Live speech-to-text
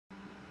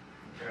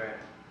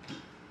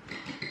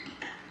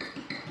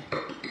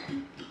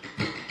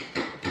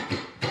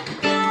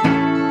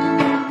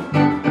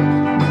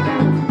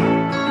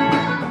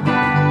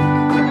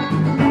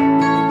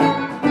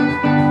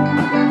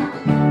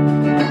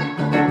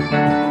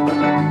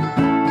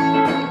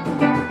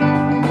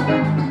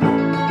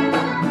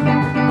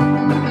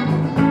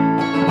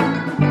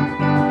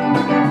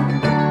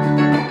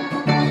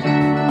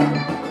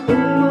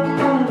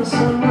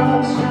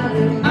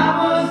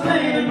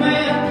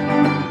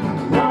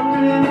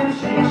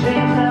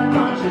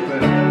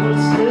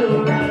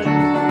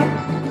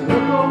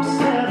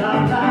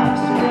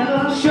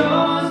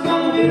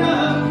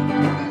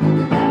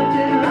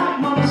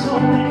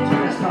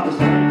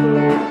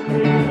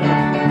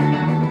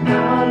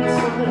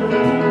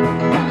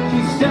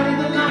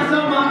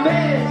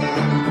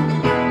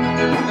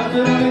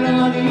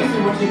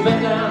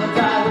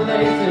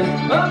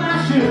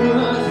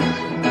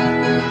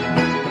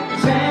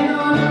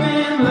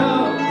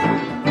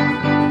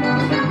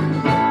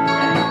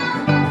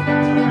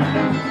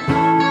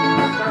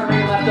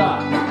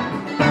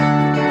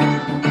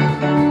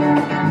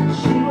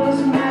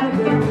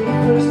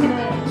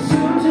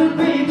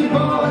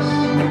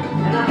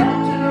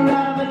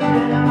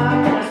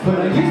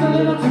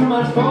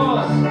much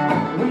force.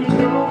 We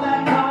drove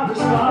that car as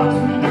far as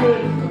we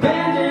could,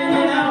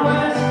 abandoning out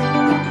west.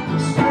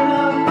 Split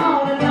up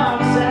on the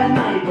docks at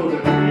night, but the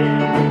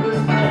wind was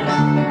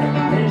blessed.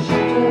 Then she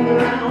turned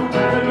around to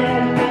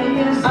forget me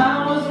as I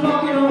was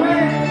walking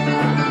away.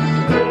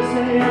 Put his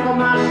hand on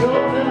my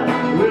shoulder,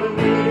 we'll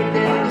meet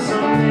again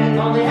someday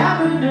on the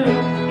avenue.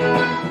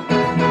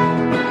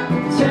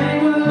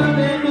 Tangled up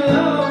in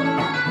below.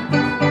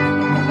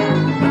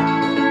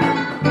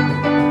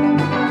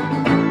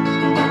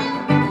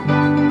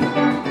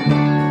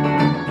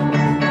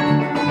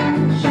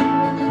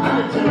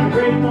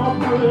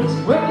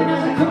 Working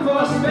as a cook for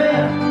a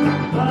spare,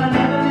 but I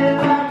never did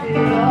like it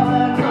all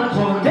that much.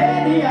 One day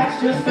the axe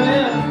just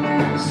fell,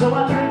 so I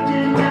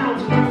drifted down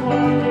to the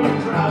morning.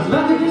 I was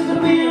lucky just to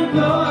be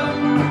employed,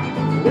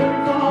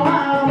 working for a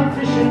while on a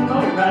fishing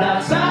boat right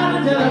outside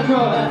of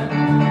Delacroix.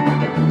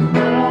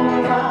 But all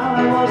the while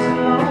I was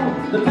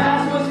alone, the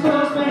past was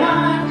close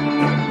behind.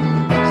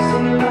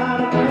 Seen a lot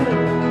of women,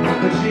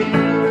 but she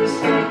never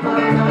escaped my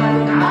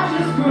mind. And I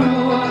just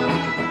grew up,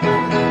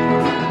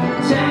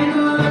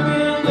 tangled up in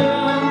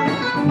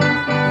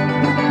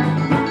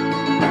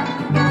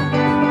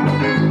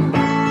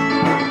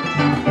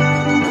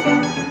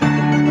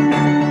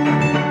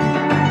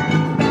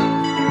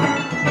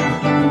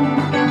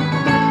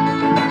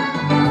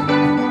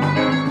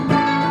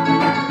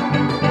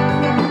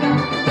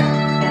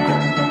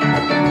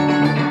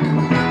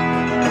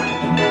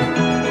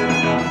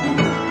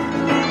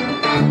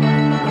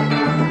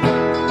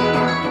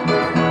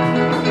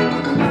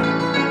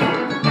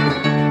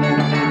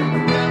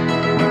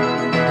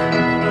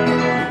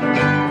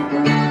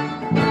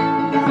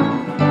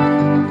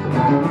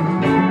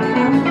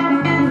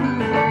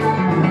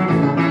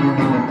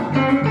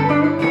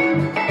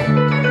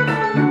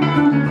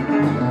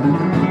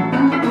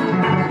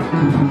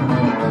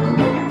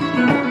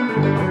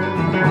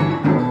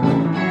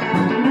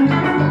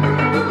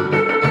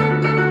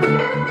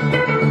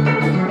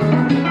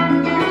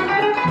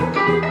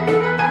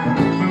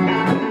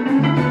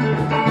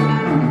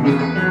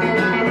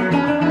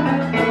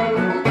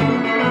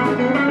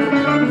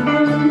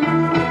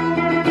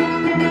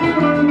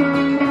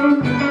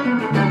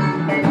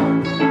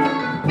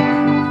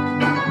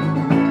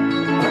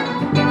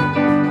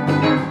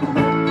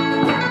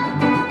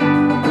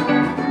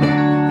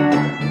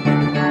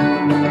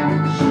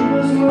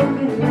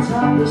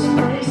this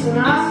place, and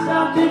I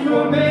stopped in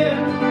for a beer,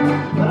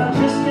 but I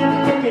just kept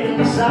looking at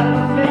the side of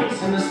her face,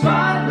 and the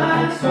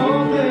spotlight so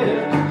clear.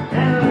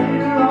 And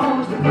later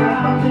on, as the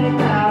crowd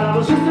thinned out, I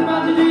was just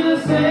about to do the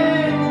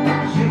same.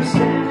 She was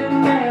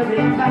standing there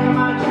in the back of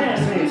my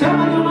chest, saying, "Tell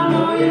me, don't I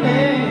know your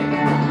name?"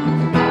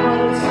 I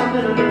wrote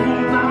something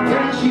underneath my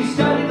breath. She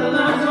studied the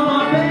lines on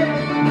my face.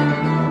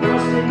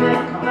 Rusting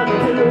neck, I never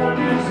heard her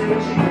music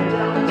when she went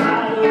down the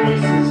tie the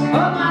laces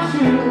of my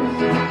shoes.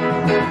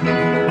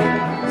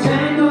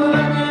 Tangled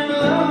up in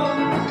below.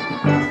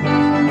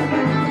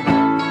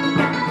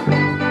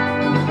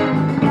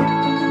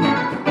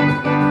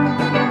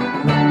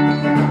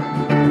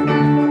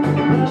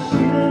 Well,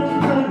 she let her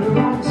finger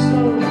on the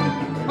stove,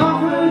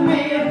 offered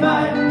me a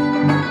bite.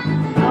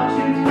 Thought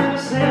you'd never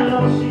say hello,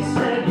 she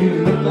said, "You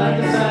look like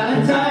a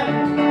silent type."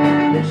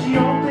 Then she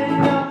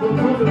opened up a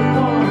book of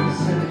poems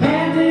and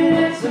handed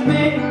it to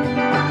me,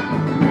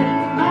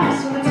 written by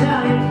some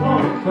Italian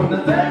poet from the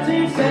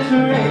 13th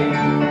century.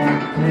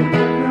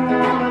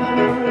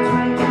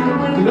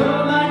 And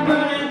love like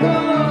burning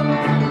gold,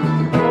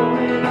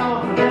 rolling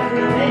off of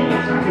every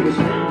page like it was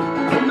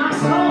written in my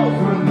soul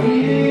for me.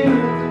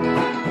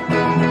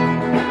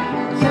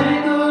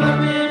 Tangled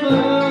up in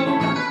blue.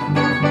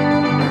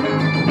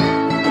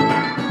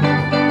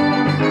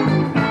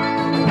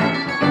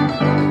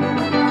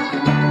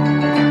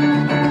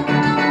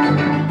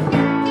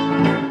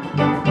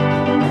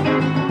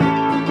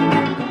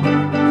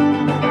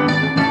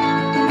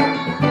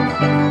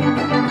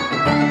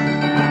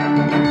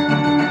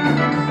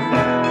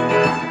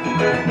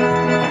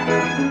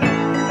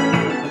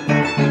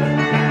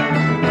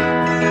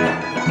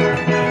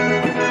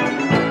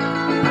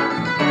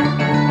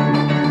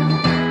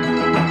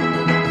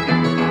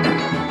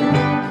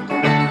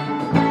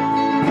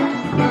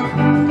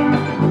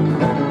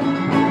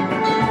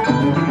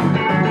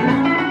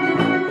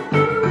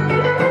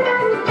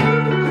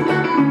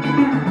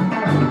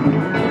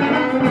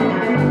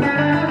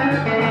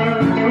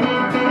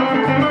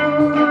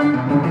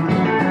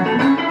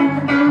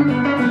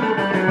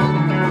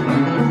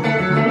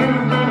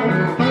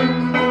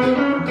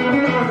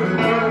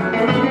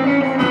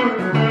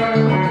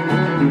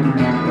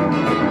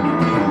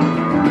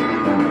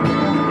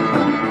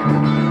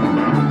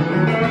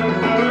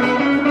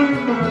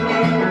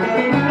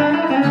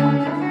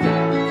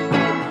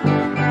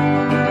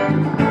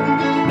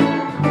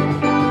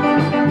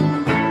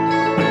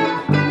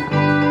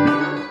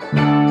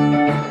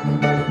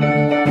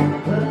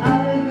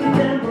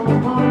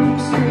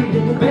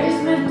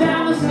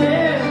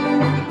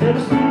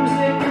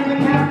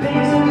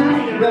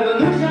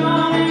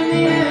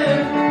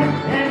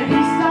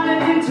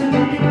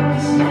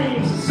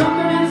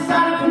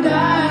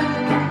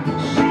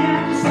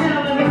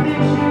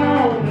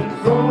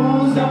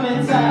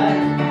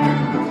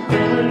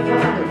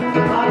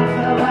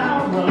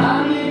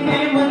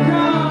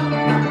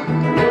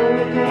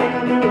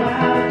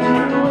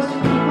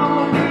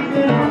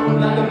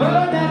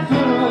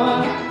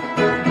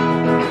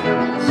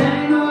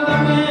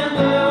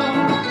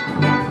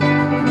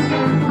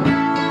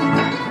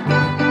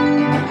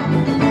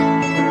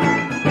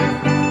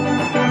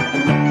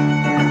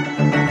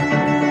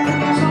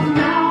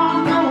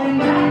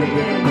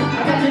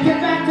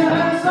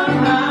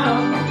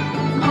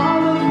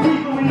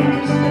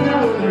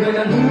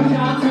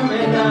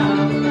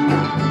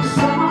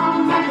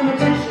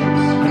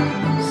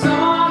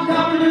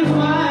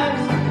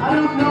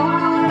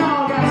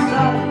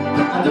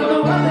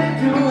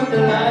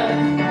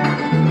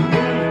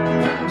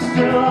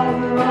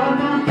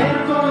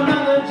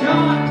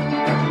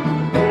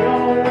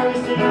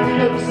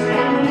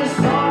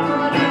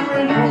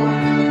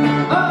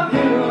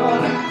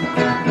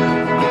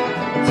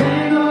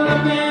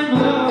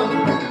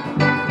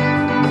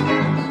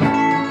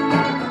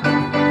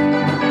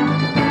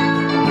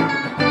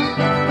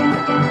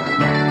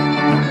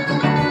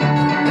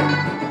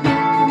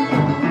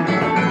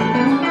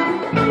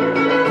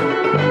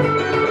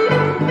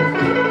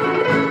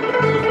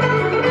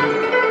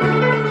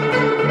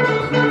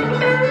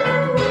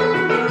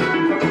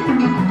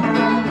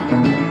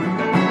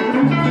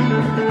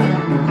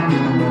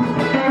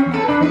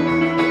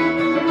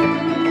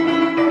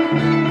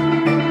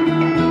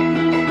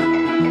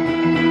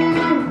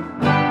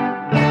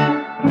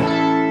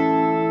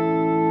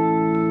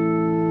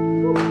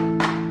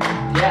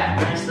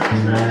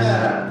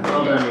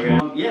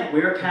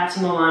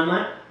 Cats in the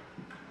Limelight,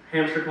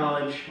 Hampshire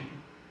College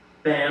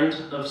band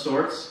of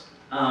sorts.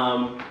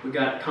 We've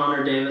got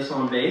Connor Davis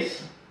on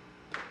bass.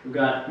 We've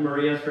got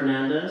Maria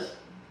Fernandez.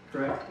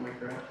 Correct? Am I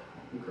correct?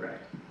 I'm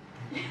correct.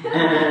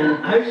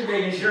 And I was just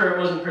making sure it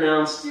wasn't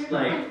pronounced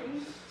like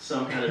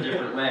some kind of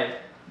different way.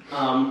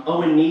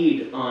 Owen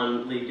Nied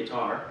on lead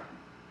guitar,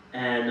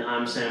 and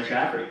I'm Sam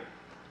Shaffery.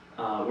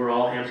 We're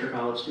all Hampshire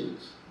College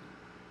students,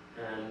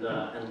 and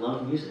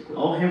love music. We're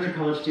all Hampshire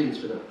College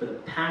students with a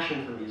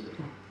passion for music.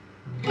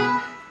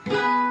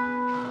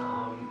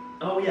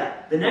 Oh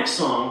yeah, the next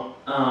song,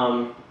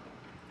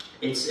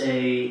 it's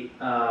a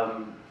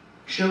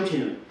show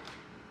tune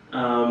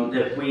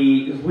that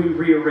we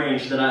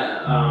rearranged.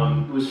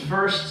 That was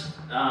first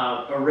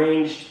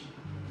arranged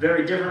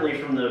very differently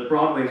from the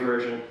Broadway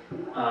version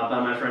by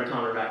my friend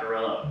Connor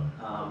Vaccarello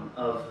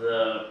of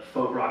the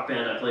folk rock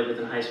band I played with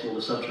in high school,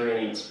 the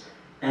Subterraneans.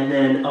 And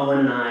then Owen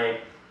and I,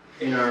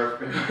 in our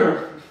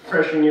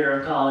freshman year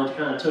of college,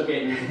 kind of took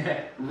it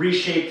and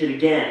reshaped it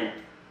again.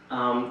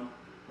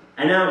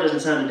 I know it doesn't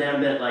sound a damn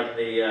bit like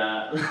the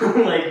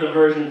like the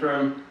version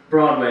from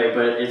Broadway,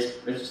 but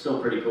it's still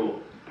pretty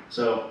cool.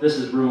 So this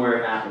is Room Where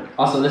It Happened.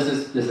 Also, this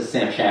is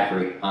Sam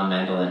Shaffery on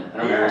mandolin. I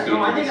don't remember if you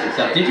introduced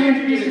yourself. Did you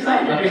introduce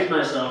yourself? I introduced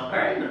myself. All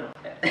right, no.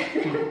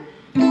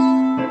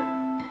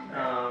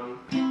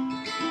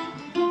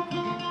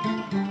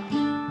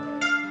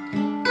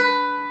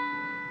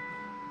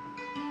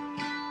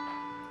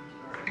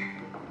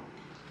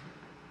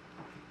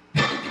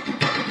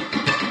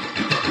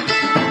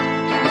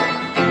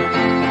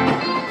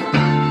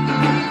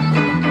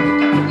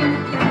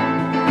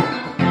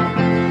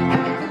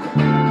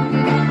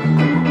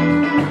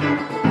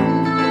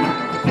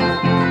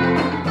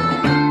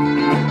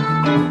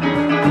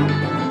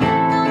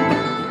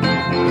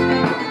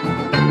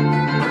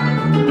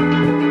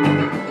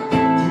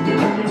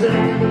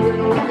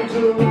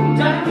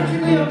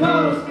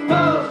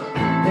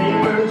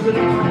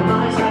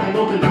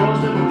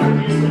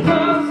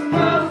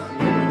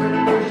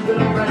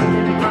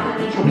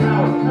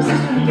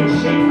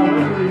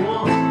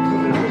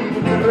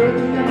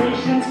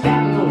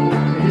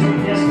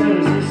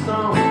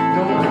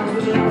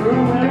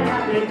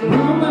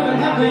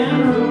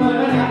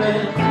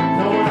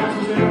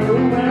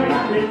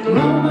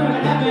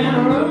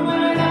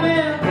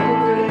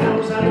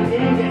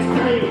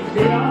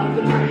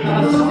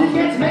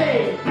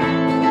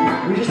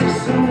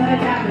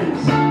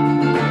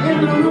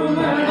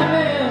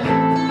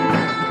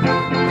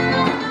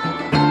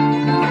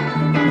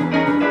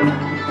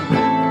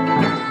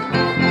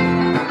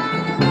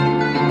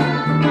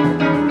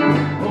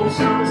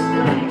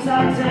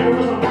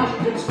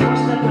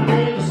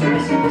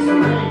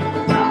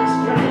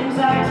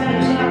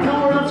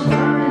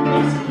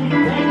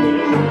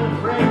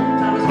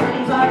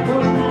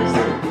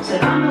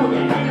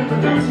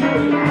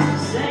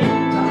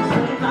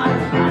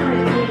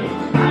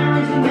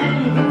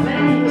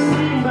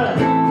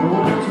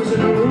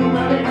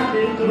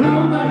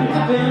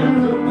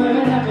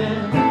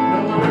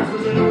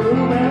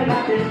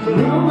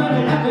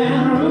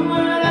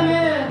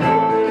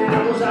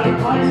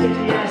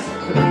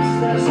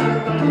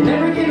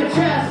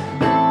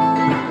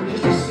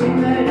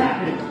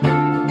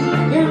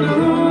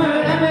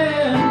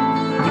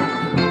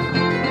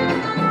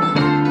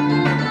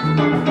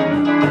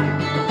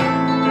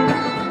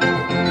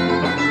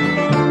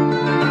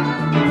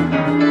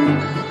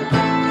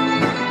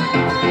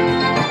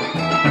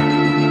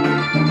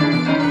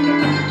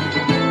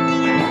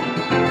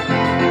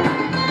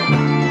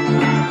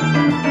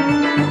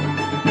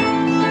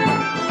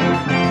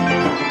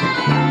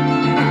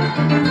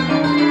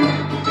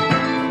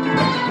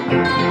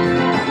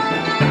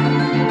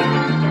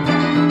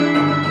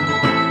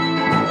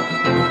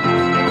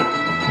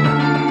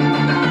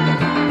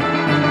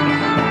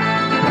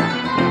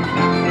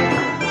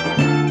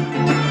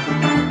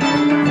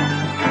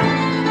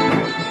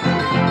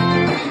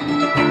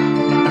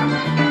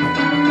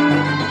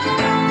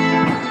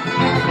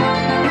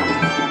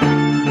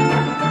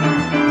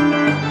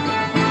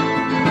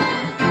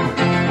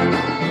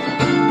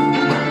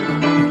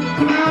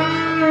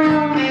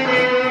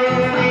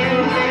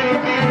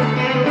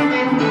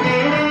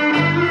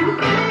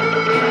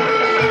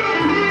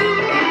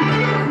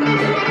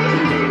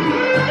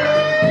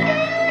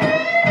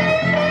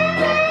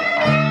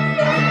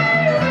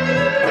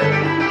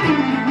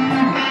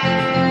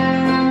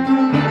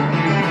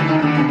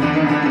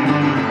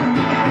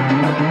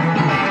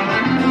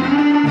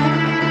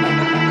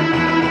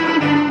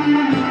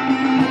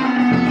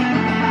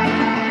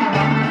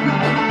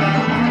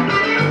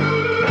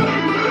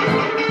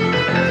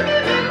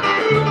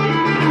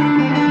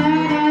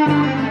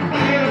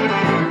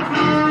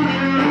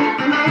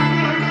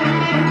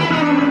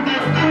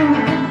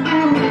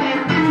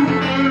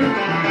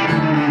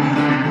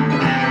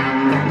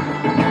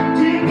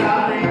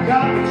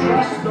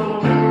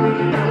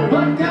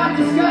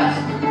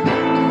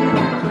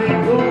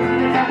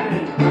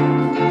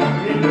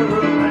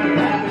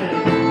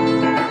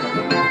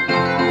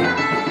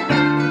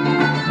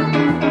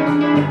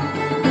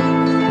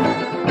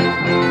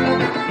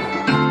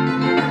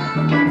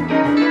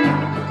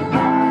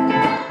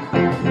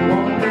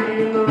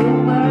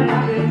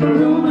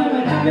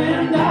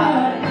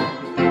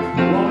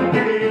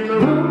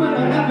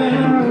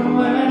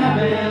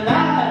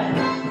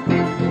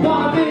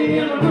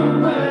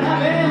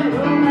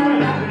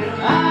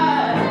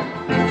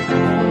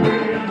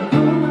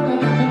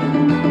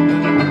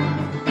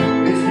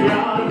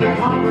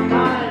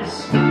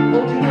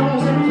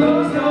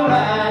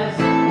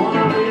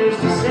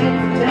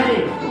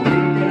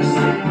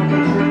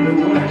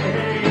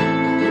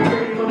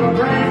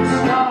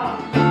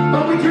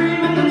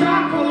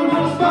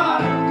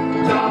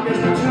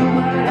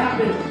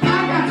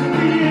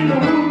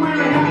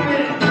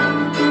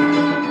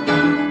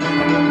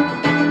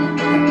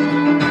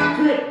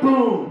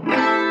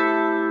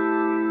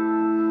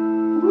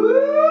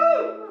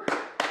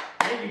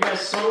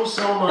 guys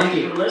so much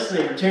for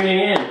listening, for tuning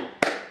in.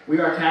 We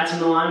are Cats in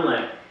the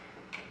Limelight.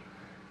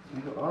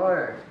 You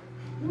are.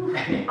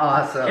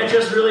 Awesome. Catch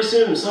us really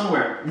soon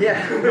somewhere.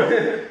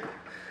 Yeah.